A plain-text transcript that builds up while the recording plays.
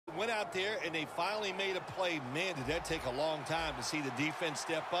out there, and they finally made a play. Man, did that take a long time to see the defense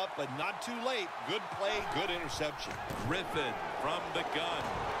step up, but not too late. Good play, good interception. Griffin from the gun.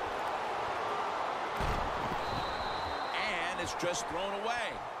 And it's just thrown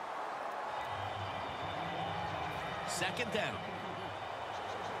away. Second down.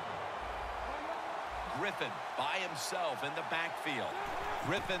 Griffin by himself in the backfield.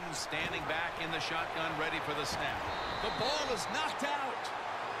 Griffin standing back in the shotgun, ready for the snap. The ball is knocked out.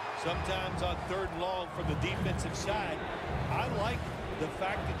 Sometimes on 3rd and long from the defensive side, I like the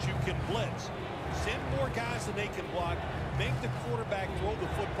fact that you can blitz. Send more guys than they can block. Make the quarterback throw the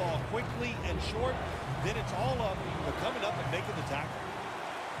football quickly and short. Then it's all up for coming up and making the tackle.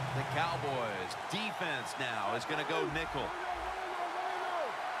 The Cowboys defense now is going to go nickel.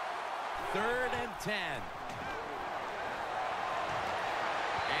 3rd and 10.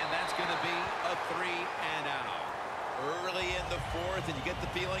 And that's going to be a 3-and-out. Early in the 4th, and you get the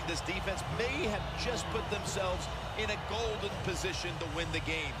feeling this defense may have just put themselves in a golden position to win the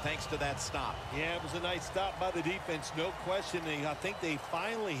game thanks to that stop. Yeah, it was a nice stop by the defense, no question. I think they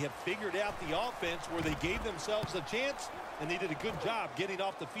finally have figured out the offense where they gave themselves a chance, and they did a good job getting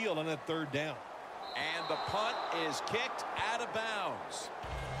off the field on that 3rd down. And the punt is kicked out of bounds.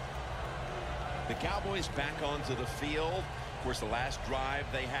 The Cowboys back onto the field. Of course, the last drive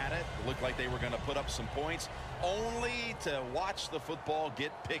they had it looked like they were going to put up some points, only to watch the football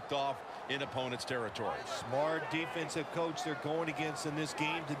get picked off in opponent's territory. Smart defensive coach they're going against in this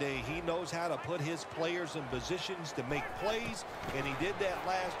game today. He knows how to put his players in positions to make plays, and he did that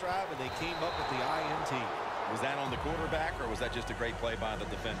last drive, and they came up with the INT. Was that on the quarterback, or was that just a great play by the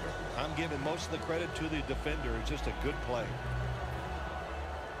defender? I'm giving most of the credit to the defender. It's just a good play.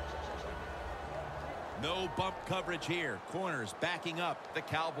 No bump coverage here. Corners backing up. The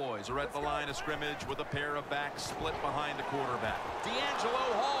Cowboys are at the line of scrimmage with a pair of backs split behind the quarterback. D'Angelo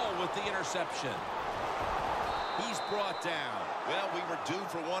Hall with the interception. He's brought down. Well, we were due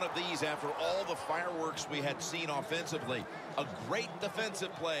for one of these after all the fireworks we had seen offensively. A great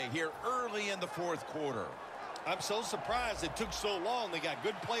defensive play here early in the 4th quarter. I'm so surprised it took so long. They got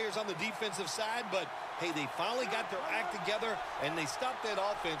good players on the defensive side, but, hey, they finally got their act together, and they stopped that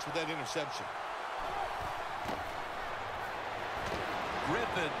offense with that interception.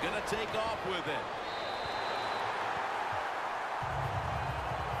 Griffin going to take off with it.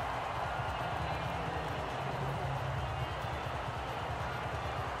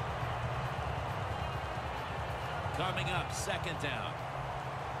 Coming up, 2nd down.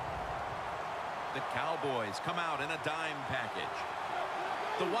 The Cowboys come out in a dime package.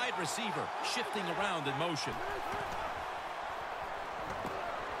 The wide receiver shifting around in motion.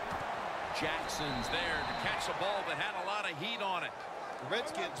 Jackson's there to catch a ball that had a lot of heat on it. The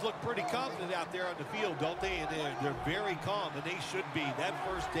Redskins look pretty confident out there on the field, don't they? And they're very calm, and they should be. That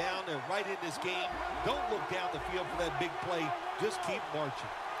 1st down, they're right in this game. Don't look down the field for that big play. Just keep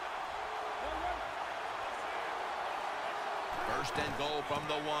marching. 1st and goal from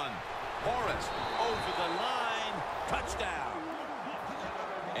the 1. Morris over the line. Touchdown.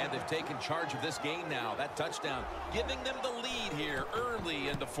 And they've taken charge of this game now. That touchdown giving them the lead here early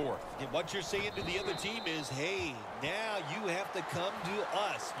in the 4th. And what you're saying to the other team is, hey, now you have to come to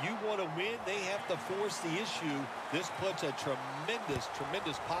us. You want to win, they have to force the issue. This puts a tremendous,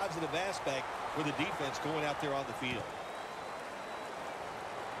 tremendous positive aspect for the defense going out there on the field.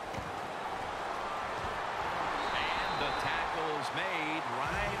 And the tackle's made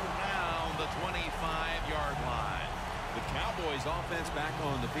right around the 25-yard line. The Cowboys offense back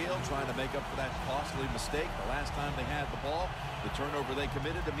on the field trying to make up for that costly mistake the last time they had the ball. The turnover they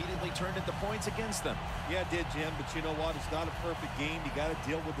committed immediately turned into points against them. Yeah, it did, Jim, but you know what? It's not a perfect game. You got to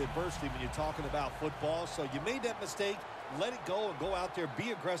deal with adversity when you're talking about football. So you made that mistake. Let it go and go out there,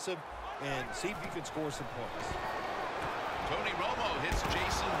 be aggressive, and see if you can score some points. Tony Romo hits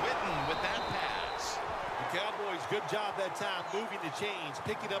Jason Witten with that pass. The Cowboys, good job that time moving the chains,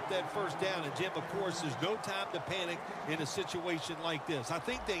 picking up that 1st down. And, Jim, of course, there's no time to panic in a situation like this. I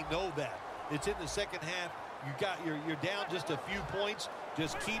think they know that. It's in the 2nd half. You're down just a few points.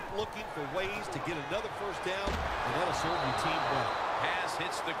 Just keep looking for ways to get another 1st down, and that'll serve your team well. Pass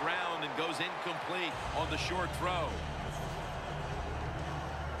hits the ground and goes incomplete on the short throw.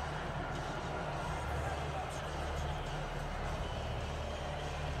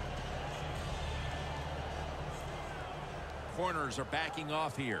 Corners are backing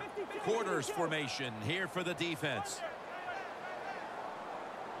off here. Quarters formation here for the defense.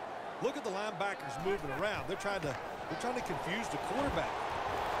 Look at the linebackers moving around. They're trying to confuse the quarterback.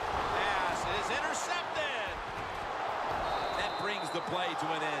 Pass is intercepted. That brings the play to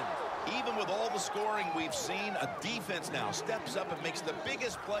an end. Even with all the scoring we've seen, a defense now steps up and makes the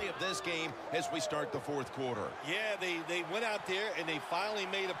biggest play of this game as we start the fourth quarter. Yeah, they went out there and they finally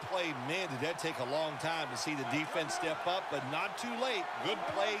made a play. Man, did that take a long time to see the defense step up, but not too late. Good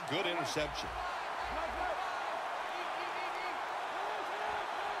play, good interception.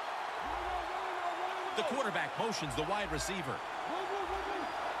 The quarterback motions the wide receiver.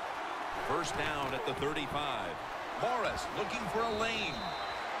 First down at the 35. Morris looking for a lane.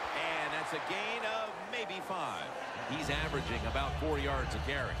 And that's a gain of maybe 5. He's averaging about 4 yards a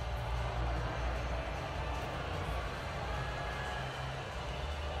carry.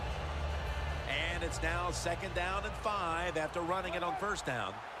 And it's now 2nd down and 5 after running it on first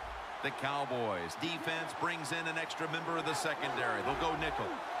down. The Cowboys defense brings in an extra member of the secondary. They'll go nickel.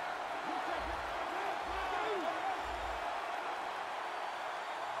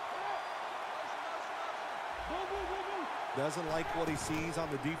 Doesn't like what he sees on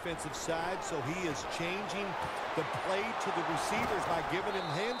the defensive side, so he is changing the play to the receivers by giving him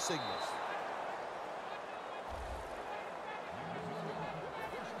hand signals.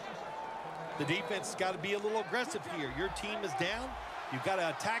 The defense has got to be a little aggressive here. Your team is down. You've got to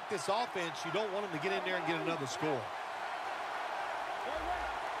attack this offense. You don't want them to get in there and get another score.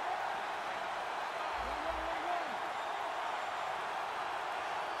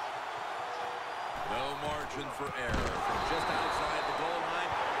 No margin for error from just outside the goal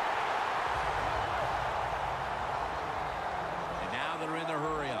line. And now they're in the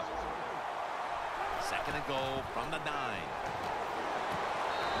hurry up. 2nd and goal from the 9.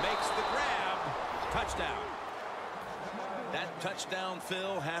 Makes the grab. Touchdown. That touchdown,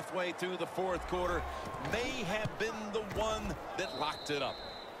 Phil, halfway through the fourth quarter, may have been the one that locked it up.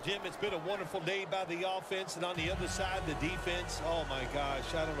 Jim, it's been a wonderful day by the offense, and on the other side, the defense, oh my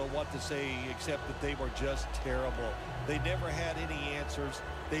gosh, I don't know what to say except that they were just terrible. They never had any answers.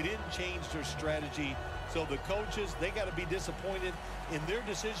 They didn't change their strategy. So the coaches, they got to be disappointed in their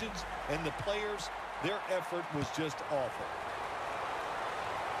decisions, and the players, their effort was just awful.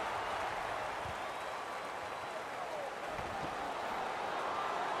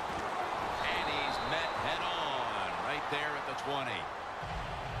 And he's met head on right there at the 20.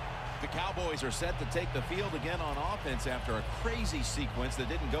 The Cowboys are set to take the field again on offense after a crazy sequence that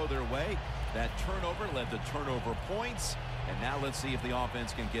didn't go their way. That turnover led to turnover points. And now let's see if the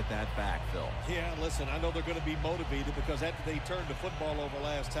offense can get that back, Phil. Yeah, listen, I know they're going to be motivated because after they turned the football over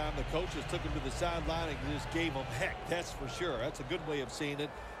last time, the coaches took them to the sideline and just gave them heck. That's for sure. That's a good way of seeing it.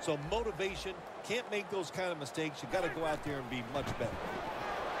 So motivation, can't make those kind of mistakes. You got to go out there and be much better.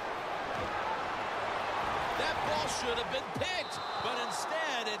 That ball should have been picked, but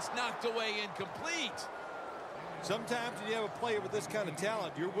instead it's knocked away incomplete. Sometimes when you have a player with this kind of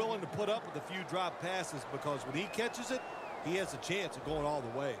talent, you're willing to put up with a few drop passes because when he catches it, he has a chance of going all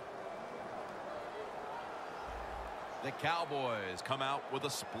the way. The Cowboys come out with a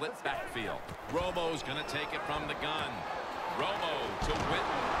split backfield. Romo's going to take it from the gun. Romo to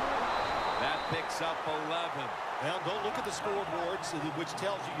Witten. That picks up 11. Now, don't look at the scoreboards, which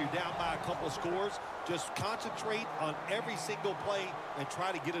tells you you're down by a couple of scores. Just concentrate on every single play and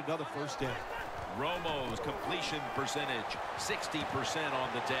try to get another first down. Romo's completion percentage, 60% on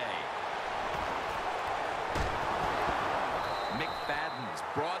the day. McFadden's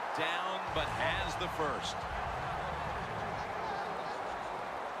brought down, but has the first.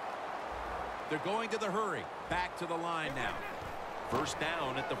 They're going to the hurry. Back to the line now. First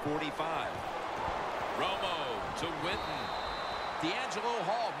down at the 45. Romo to Witten. D'Angelo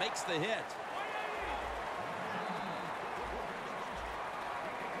Hall makes the hit.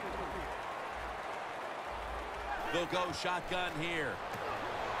 They'll go shotgun here.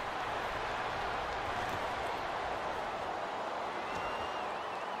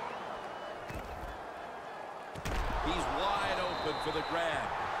 He's wide open for the grab.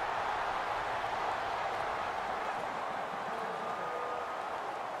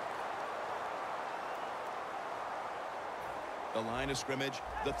 The line of scrimmage,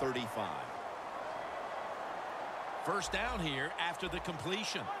 the 35. First down here after the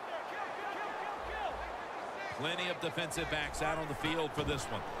completion. Plenty of defensive backs out on the field for this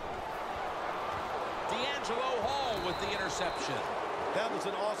one. D'Angelo Hall with the interception. That was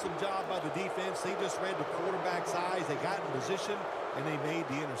an awesome job by the defense. They just read the quarterback's eyes. They got in position, and they made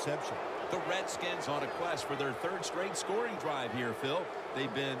the interception. The Redskins on a quest for their third straight scoring drive here, Phil.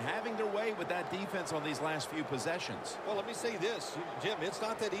 They've been having their way with that defense on these last few possessions. Well, let me say this, Jim, it's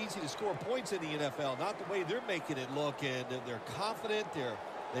not that easy to score points in the NFL. Not the way they're making it look, and they're confident.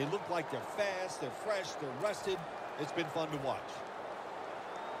 They look like they're fast, they're fresh, they're rested. It's been fun to watch.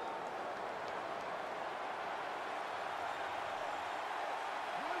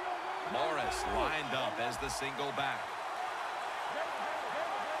 Morris lined up as the single back.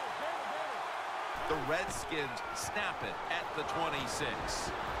 The Redskins snap it at the 26.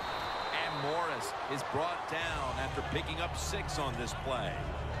 And Morris is brought down after picking up 6 on this play.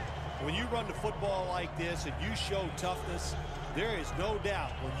 When you run the football like this and you show toughness, there is no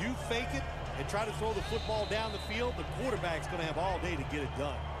doubt when you fake it and try to throw the football down the field, the quarterback's going to have all day to get it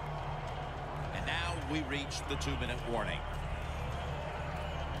done. And now we reach the 2-minute warning.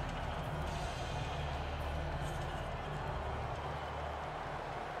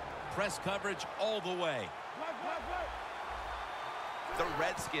 Press coverage all the way. The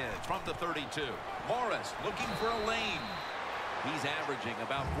Redskins from the 32. Morris looking for a lane. He's averaging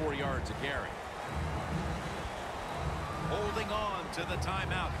about 4 yards a carry. Holding on to the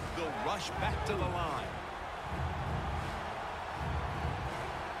timeout. They'll rush back to the line.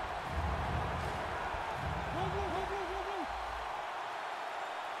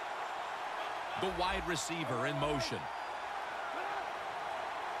 The wide receiver in motion.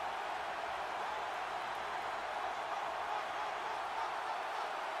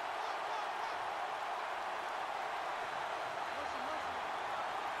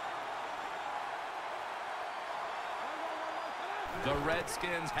 The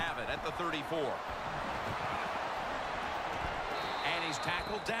Redskins have it at the 34. And he's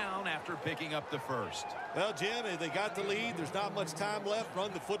tackled down after picking up the first. Well, Jim, they got the lead. There's not much time left.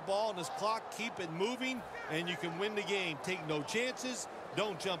 Run the football on this clock. Keep it moving, and you can win the game. Take no chances.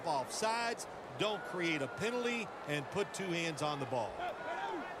 Don't jump off sides. Don't create a penalty, and put 2 hands on the ball.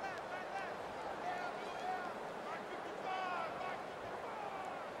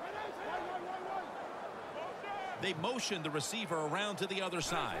 They motion the receiver around to the other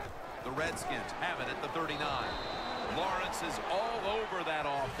side. The Redskins have it at the 39. Lawrence is all over that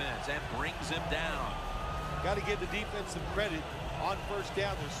offense and brings him down. Got to give the defense some credit on first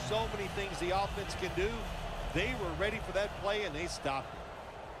down. There's so many things the offense can do. They were ready for that play, and they stopped it.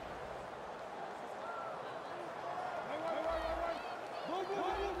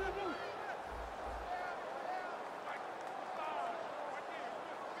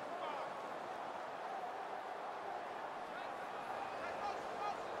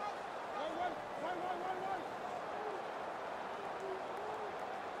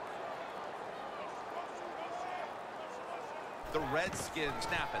 The Redskins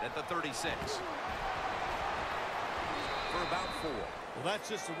snap it at the 36. For about 4. Well, that's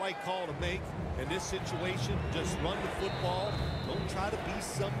just the right call to make in this situation. Just run the football. Don't try to be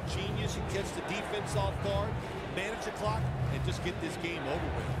some genius and catch the defense off guard. Manage the clock and just get this game over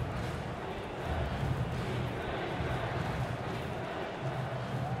with.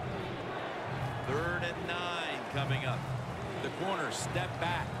 Third and 9 coming up. The corners step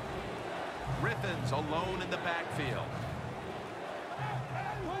back. Griffin's alone in the backfield.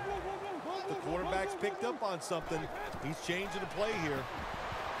 The quarterback's picked up on something. He's changing the play here.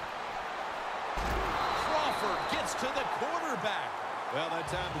 Crawford gets to the quarterback. Well, that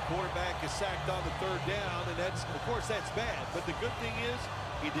time the quarterback is sacked on the 3rd down, and that's, of course, that's bad. But the good thing is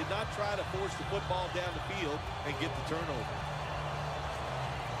he did not try to force the football down the field and get the turnover.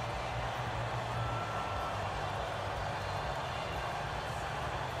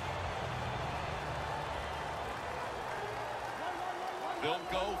 They'll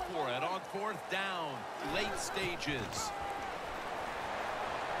go for it on 4th down, late stages.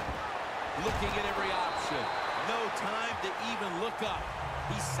 Looking at every option. No time to even look up.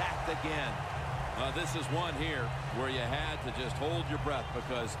 He's sacked again. This is one here where you had to just hold your breath,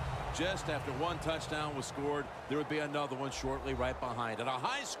 because just after one touchdown was scored, there would be another one shortly right behind it. A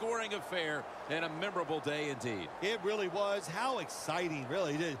high-scoring affair and a memorable day indeed. It really was. How exciting,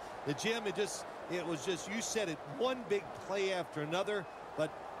 really. The Jim, it was just, you said it, one big play after another, but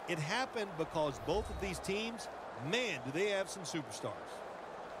it happened because both of these teams, man, do they have some superstars.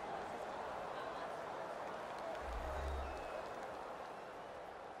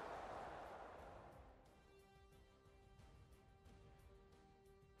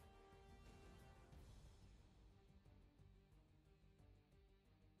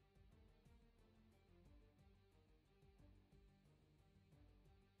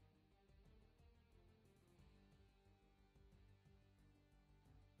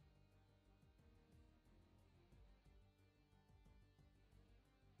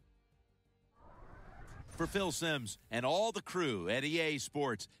 For Phil Simms and all the crew at EA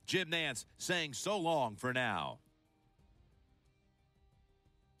Sports, Jim Nantz saying so long for now.